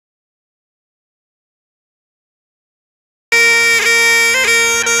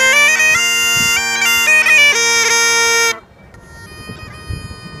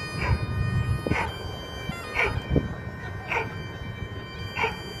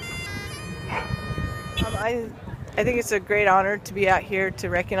I think it's a great honor to be out here to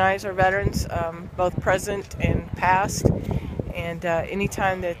recognize our veterans, both present and past. And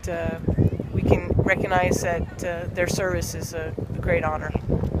anytime that we can recognize that their service is a great honor.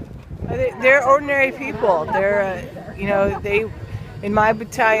 They're ordinary people. They're, in my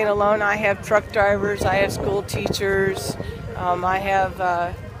battalion alone, I have truck drivers, I have school teachers, I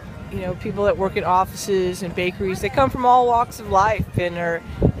have, people that work at offices and bakeries. They come from all walks of life and are,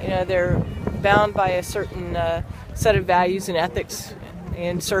 they're bound by a certain set of values and ethics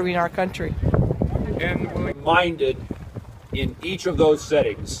in serving our country. And reminded in each of those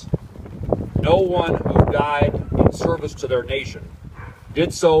settings, no one who died in service to their nation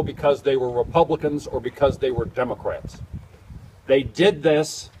did so because they were Republicans or because they were Democrats. They did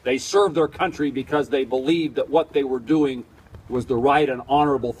this, they served their country because they believed that what they were doing was the right and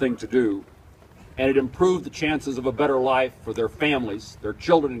honorable thing to do, and it improved the chances of a better life for their families, their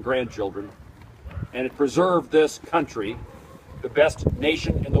children and grandchildren, and it preserved this country, the best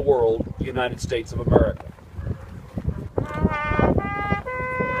nation in the world, the United States of America.